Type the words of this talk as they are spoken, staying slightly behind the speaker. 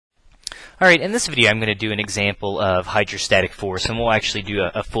Alright, in this video I'm going to do an example of hydrostatic force, and we'll actually do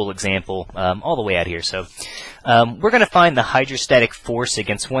a full example all the way out here. So we're going to find the hydrostatic force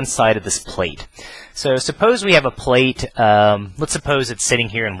against one side of this plate. So suppose we have a plate, let's suppose it's sitting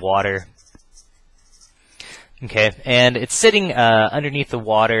here in water. Okay, and it's sitting underneath the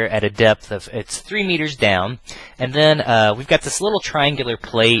water at a depth of, it's 3 meters down, and then we've got this little triangular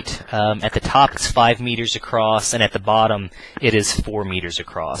plate. At the top it's 5 meters across, and at the bottom it is 4 meters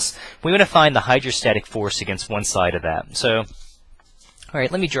across. We want to find the hydrostatic force against one side of that. So,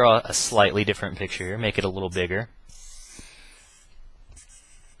 alright, let me draw a slightly different picture here, make it a little bigger.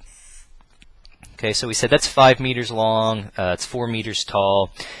 Okay, so we said that's 5 meters long, it's 4 meters tall,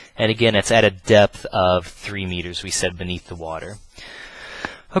 and again, it's at a depth of 3 meters, we said, beneath the water.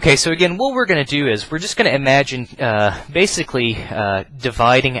 Okay, so again, what we're going to do is we're just going to imagine basically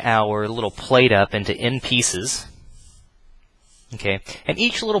dividing our little plate up into n pieces. Okay, and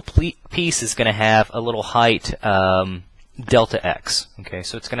each little piece is going to have a little height delta x. Okay,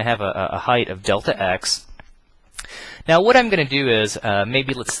 so it's going to have a height of delta x. Now, what I'm going to do is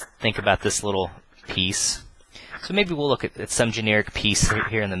maybe let's think about this little piece. So maybe we'll look at some generic piece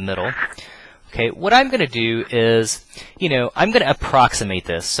here in the middle. Okay, what I'm going to do is, I'm going to approximate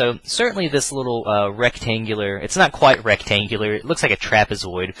this. So certainly this little rectangular, it's not quite rectangular, it looks like a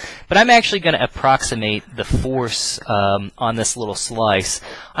trapezoid, but I'm actually going to approximate the force on this little slice.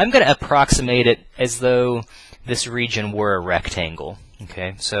 I'm going to approximate it as though this region were a rectangle.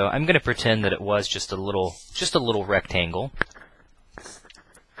 Okay, so I'm going to pretend that it was just a little rectangle.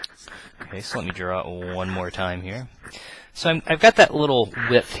 Okay, so let me draw it one more time here. So I've got that little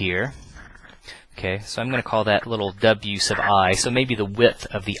width here. Okay, so I'm going to call that little w sub I, so maybe the width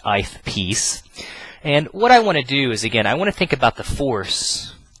of the ith piece. And what I want to do is, again, I want to think about the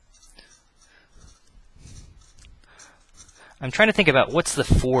force. I'm trying to think about what's the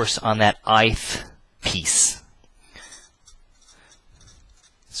force on that ith piece.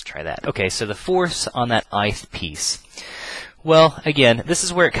 Let's try that. Okay, so the force on that ith piece. Well, again, this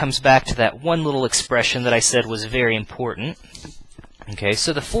is where it comes back to that one little expression that I said was very important. Okay,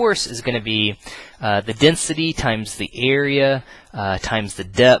 so the force is going to be the density times the area times the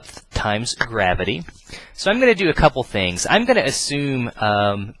depth times gravity. So I'm going to do a couple things. I'm going to assume,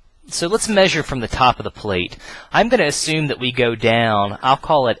 so let's measure from the top of the plate. I'm going to assume that we go down, I'll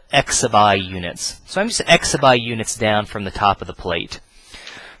call it x sub I units. So I'm just x sub I units down from the top of the plate.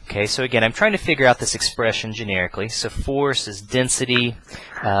 Okay, so again, I'm trying to figure out this expression generically. So force is density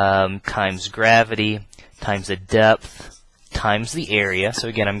times gravity times the depth times the area. So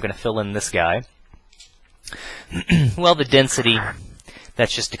again, I'm going to fill in this guy. Well, the density,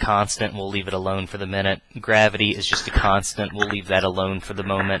 that's just a constant. We'll leave it alone for the minute. Gravity is just a constant. We'll leave that alone for the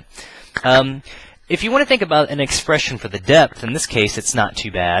moment. If you want to think about an expression for the depth, in this case, it's not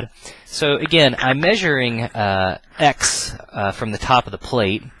too bad. So again, I'm measuring x from the top of the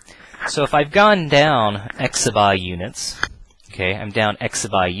plate. So if I've gone down x sub I units, okay, I'm down x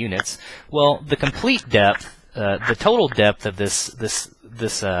sub I units, well, the complete depth, the total depth of this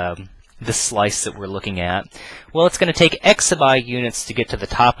slice that we're looking at, well, it's going to take x sub I units to get to the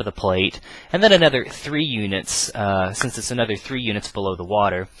top of the plate, and then another 3 units, since it's another 3 units below the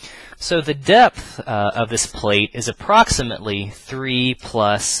water. So the depth of this plate is approximately 3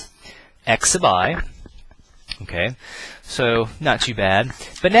 plus x sub I. Okay, so not too bad.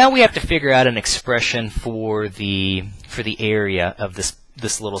 But now we have to figure out an expression for the area of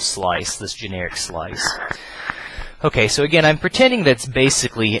this little slice, this generic slice. Okay, so again, I'm pretending that's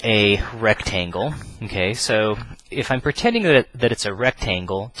basically a rectangle. Okay, so if I'm pretending that it's a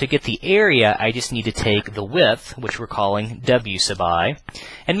rectangle, to get the area, I just need to take the width, which we're calling w sub I,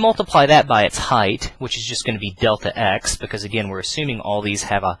 and multiply that by its height, which is just going to be delta x, because again, we're assuming all these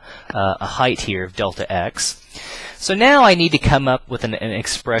have a height here of delta x. So now I need to come up with an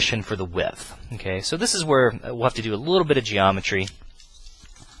expression for the width. Okay, so this is where we'll have to do a little bit of geometry.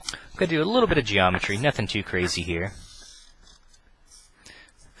 Going to do a little bit of geometry, nothing too crazy here.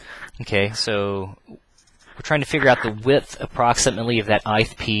 Okay, so we're trying to figure out the width approximately of that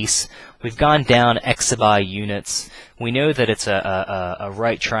ith piece. We've gone down x sub I units. We know that it's a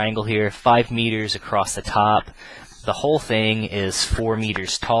right triangle here, 5 meters across the top. The whole thing is 4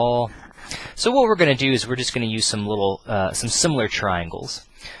 meters tall. So what we're going to do is we're just going to use some similar triangles.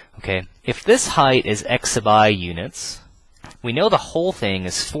 Okay, if this height is x sub I units, we know the whole thing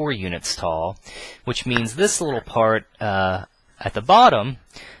is 4 units tall, which means this little part at the bottom,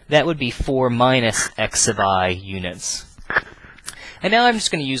 that would be 4 minus x sub I units. And now I'm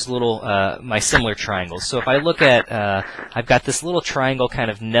just going to use my similar triangles. So if I look at, I've got this little triangle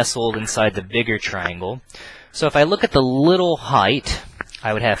kind of nestled inside the bigger triangle. So if I look at the little height,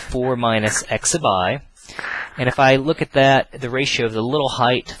 I would have 4 minus x sub I. And if I look at that, the ratio of the little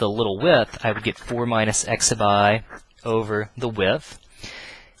height to the little width, I would get 4 minus x sub I over the width.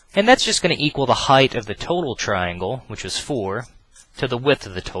 And that's just going to equal the height of the total triangle, which was 4, to the width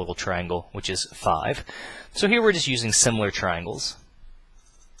of the total triangle, which is 5. So here we're just using similar triangles.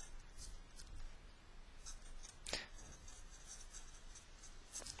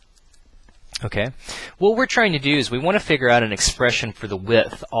 Okay, what we're trying to do is we want to figure out an expression for the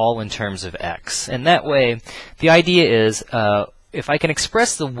width all in terms of x. And that way, the idea is if I can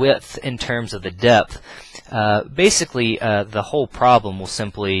express the width in terms of the depth, basically the whole problem will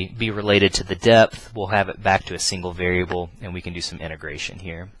simply be related to the depth. We'll have it back to a single variable, and we can do some integration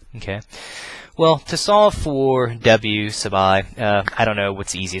here. Okay. Well, to solve for w sub I, I don't know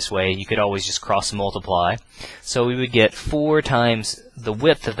what's the easiest way. You could always just cross multiply. So we would get 4 times the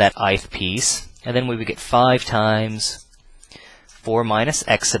width of that ith piece, and then we would get 5 times 4 minus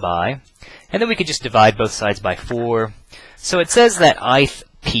x sub I, and then we could just divide both sides by 4. So it says that ith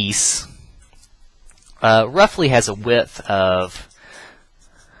piece roughly has a width of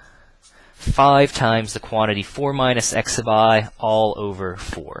 5 times the quantity 4 minus x sub I all over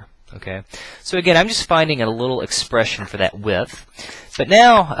 4. Okay, so again, I'm just finding a little expression for that width. But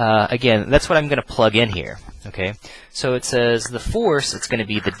now, again, that's what I'm going to plug in here. Okay, so it says the force, it's going to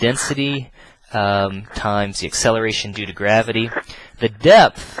be the density times the acceleration due to gravity. The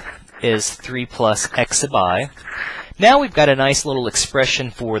depth is 3 plus x sub I. Now we've got a nice little expression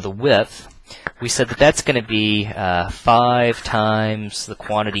for the width. We said that that's going to be 5 times the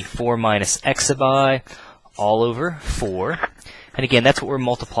quantity 4 minus x sub I all over 4. And again, that's what we're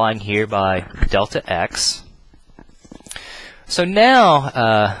multiplying here by delta x. So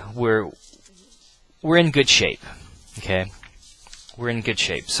now we're in good shape. Okay, we're in good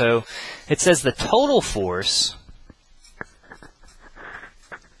shape. So it says the total force,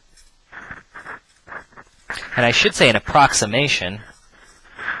 and I should say an approximation.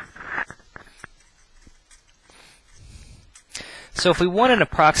 So if we want an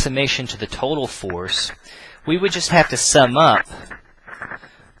approximation to the total force, we would just have to sum up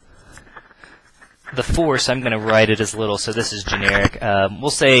the force. I'm going to write it as little, so this is generic.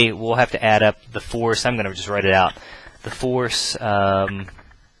 We'll say we'll have to add up the force. I'm going to just write it out. The force on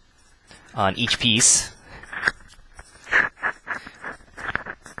each piece.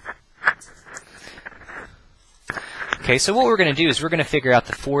 Okay, so what we're going to do is we're going to figure out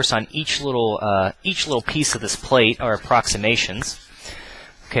the force on each little piece of this plate, our approximations.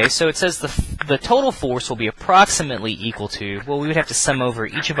 Okay, so it says the total force will be approximately equal to, well, we would have to sum over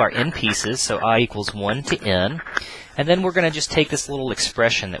each of our n pieces, so I equals 1 to n, and then we're going to just take this little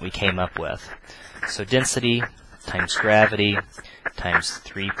expression that we came up with. So density times gravity times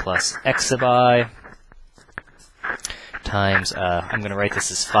 3 plus x sub I times, I'm going to write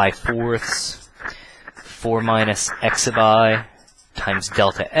this as 5/4, 4 minus x sub I times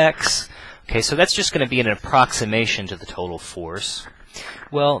delta x. Okay, so that's just going to be an approximation to the total force.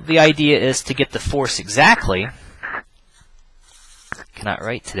 Well, the idea is to get the force exactly. Cannot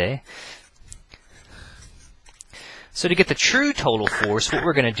write today. So to get the true total force, what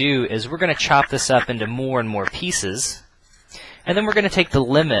we're going to do is we're going to chop this up into more and more pieces, and then we're going to take the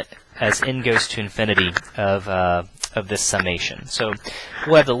limit as n goes to infinity of this summation. So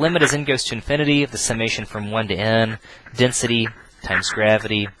we'll have the limit as n goes to infinity of the summation from 1 to n, density times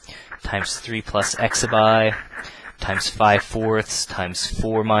gravity times 3 plus x sub I times 5/4 times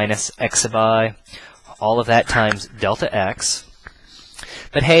 4 minus x sub I, all of that times delta x.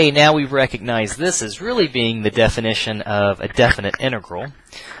 But hey, now we recognize this as really being the definition of a definite integral.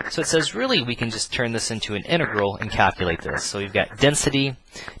 So it says really we can just turn this into an integral and calculate this. So we've got density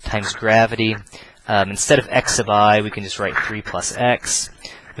times gravity. Instead of x sub I, we can just write 3 plus x.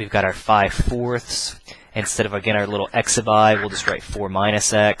 We've got our 5/4. Instead of, again, our little x sub I, we'll just write 4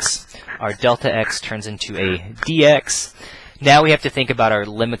 minus x. Our delta x turns into a dx. Now we have to think about our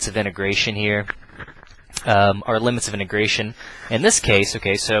limits of integration here. Our limits of integration. In this case,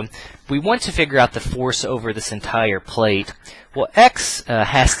 okay, so we want to figure out the force over this entire plate. Well, x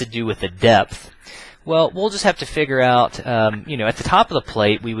has to do with the depth. Well, we'll just have to figure out, you know, at the top of the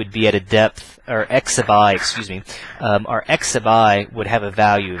plate, we would be at a depth, or x sub I, excuse me, our x sub I would have a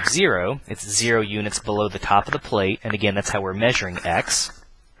value of 0. It's 0 units below the top of the plate, and again, that's how we're measuring x.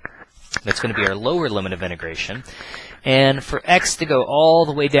 That's going to be our lower limit of integration. And for x to go all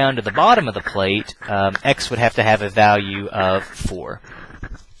the way down to the bottom of the plate, x would have to have a value of 4.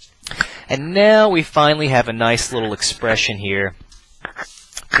 And now we finally have a nice little expression here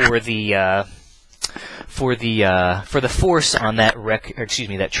for for the force on that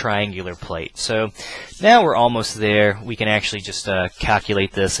that triangular plate. So now we're almost there. We can actually just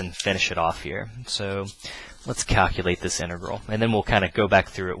calculate this and finish it off here. So let's calculate this integral, and then we'll kind of go back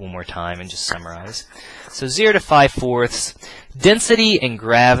through it one more time and just summarize. So 0 to 5/4, density and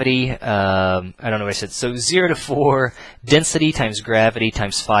gravity, I don't know what I said, so 0 to 4, density times gravity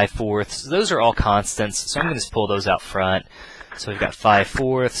times 5/4, those are all constants, so I'm going to just pull those out front. So we've got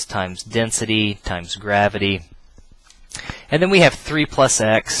 5/4 times density times gravity, and then we have 3 plus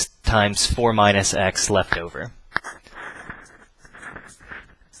x times 4 minus x left over.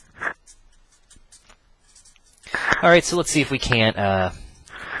 Alright, so let's see if we can't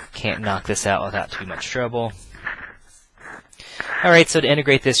knock this out without too much trouble. Alright, so to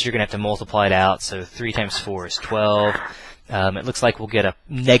integrate this, you're going to have to multiply it out. So 3 times 4 is 12. It looks like we'll get a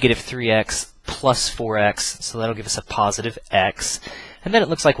negative 3x plus 4x, so that'll give us a positive x. And then it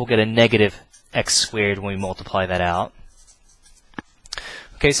looks like we'll get a negative x squared when we multiply that out.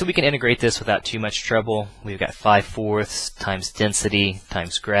 Okay, so we can integrate this without too much trouble. We've got 5/4 times density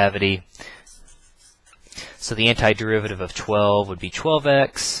times gravity. So the antiderivative of 12 would be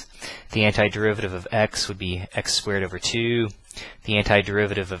 12x. The antiderivative of x would be x squared over 2. The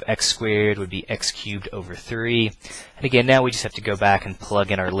antiderivative of x squared would be x cubed over 3. And again, now we just have to go back and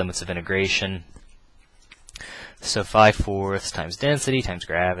plug in our limits of integration. So 5/4 times density times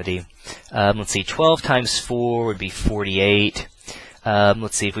gravity. Let's see, 12 times 4 would be 48.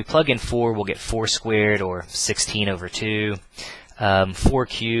 Let's see, if we plug in 4, we'll get 4 squared, or 16 over 2. 4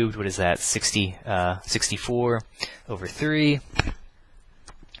 cubed, what is that? 64 over 3.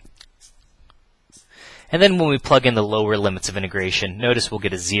 And then when we plug in the lower limits of integration, notice we'll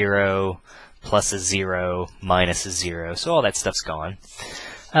get a 0 plus a 0 minus a 0. So all that stuff's gone.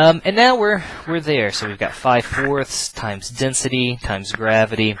 And now we're there. So we've got 5/4 times density times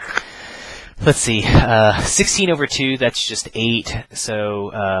gravity. Let's see, 16 over 2, that's just 8.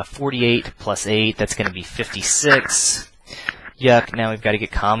 So 48 plus 8, that's going to be 56. Yuck, now we've got to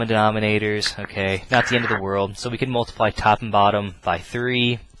get common denominators. Okay, not the end of the world. So we can multiply top and bottom by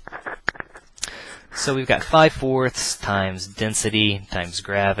 3. So we've got 5/4 times density times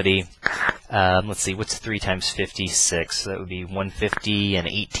gravity. Let's see, what's 3 times 56? So that would be 150 and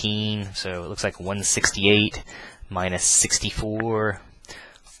 18. So it looks like 168 minus 64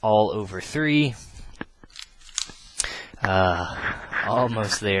 all over 3.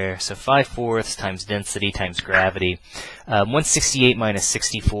 Almost there. So 5/4 times density times gravity. 168 minus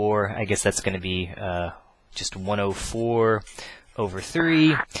 64, I guess that's going to be just 104 over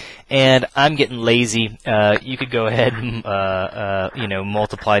 3. And I'm getting lazy. You could go ahead and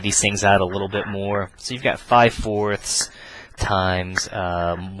multiply these things out a little bit more. So you've got 5/4 times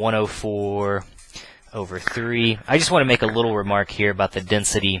 104 over 3. I just want to make a little remark here about the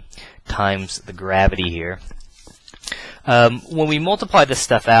density times the gravity here. When we multiply this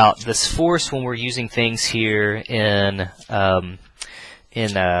stuff out, this force, when we're using things here in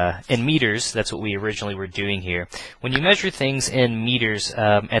meters, that's what we originally were doing here. When you measure things in meters,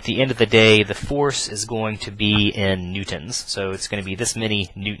 at the end of the day, the force is going to be in newtons. So it's going to be this many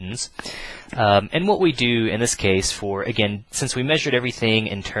newtons. And what we do in this case for, again, since we measured everything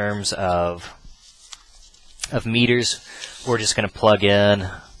in terms of meters, we're just going to plug in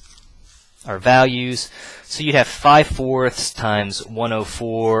our values. So you'd have 5/4 times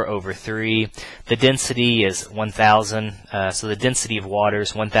 104 over 3. The density is 1,000. So the density of water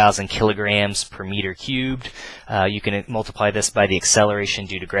is 1,000 kilograms per meter cubed. You can multiply this by the acceleration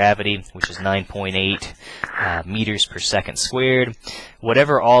due to gravity, which is 9.8 meters per second squared.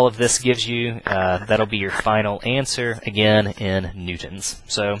 Whatever all of this gives you, that'll be your final answer, again, in newtons.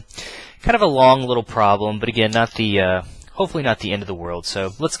 So kind of a long little problem, but again, not the hopefully not the end of the world.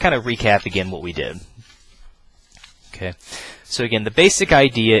 So let's kind of recap again what we did. Okay, so again, the basic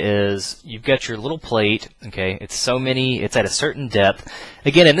idea is you've got your little plate. Okay, it's at a certain depth.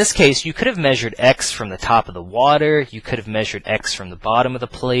 Again, in this case, you could have measured x from the top of the water. You could have measured x from the bottom of the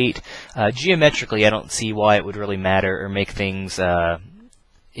plate. Geometrically, I don't see why it would really matter or make things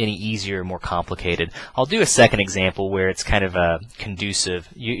any easier or more complicated. I'll do a second example where it's kind of conducive.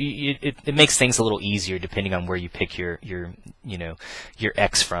 It makes things a little easier depending on where you pick your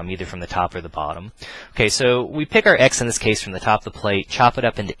x from, either from the top or the bottom. Okay, so we pick our x in this case from the top of the plate, chop it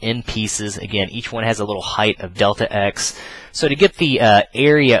up into n pieces. Again, each one has a little height of delta x. So to get the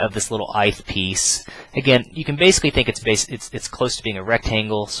area of this little ith piece, again, you can basically think it's close to being a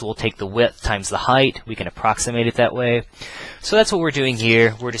rectangle, so we'll take the width times the height. We can approximate it that way. So that's what we're doing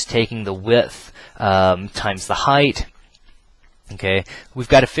here. We're just taking the width times the height. Okay, we've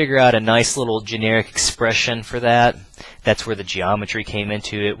got to figure out a nice little generic expression for that. That's where the geometry came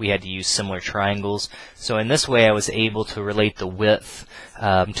into it. We had to use similar triangles. So in this way I was able to relate the width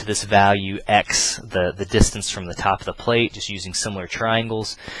to this value x, the distance from the top of the plate, just using similar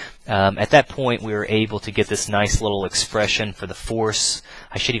triangles. At that point we were able to get this nice little expression for the force.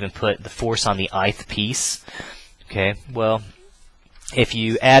 I should even put the force on the ith piece. Okay, well, if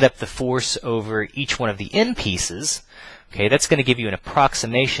you add up the force over each one of the n pieces, okay, that's going to give you an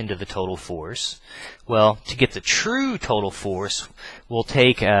approximation to the total force. Well, to get the true total force, we'll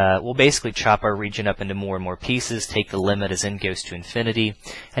basically chop our region up into more and more pieces, take the limit as n goes to infinity,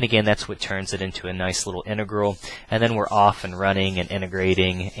 and again, that's what turns it into a nice little integral, and then we're off and running and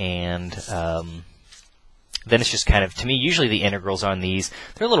integrating, and then it's just kind of, to me, usually the integrals on these,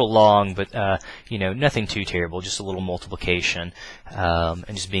 they're a little long, but, you know, nothing too terrible, just a little multiplication,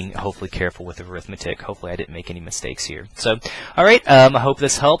 and just being hopefully careful with arithmetic. Hopefully I didn't make any mistakes here. So, all right, I hope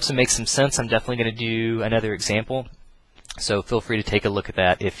this helps and makes some sense. I'm definitely going to do another example, so feel free to take a look at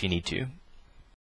that if you need to.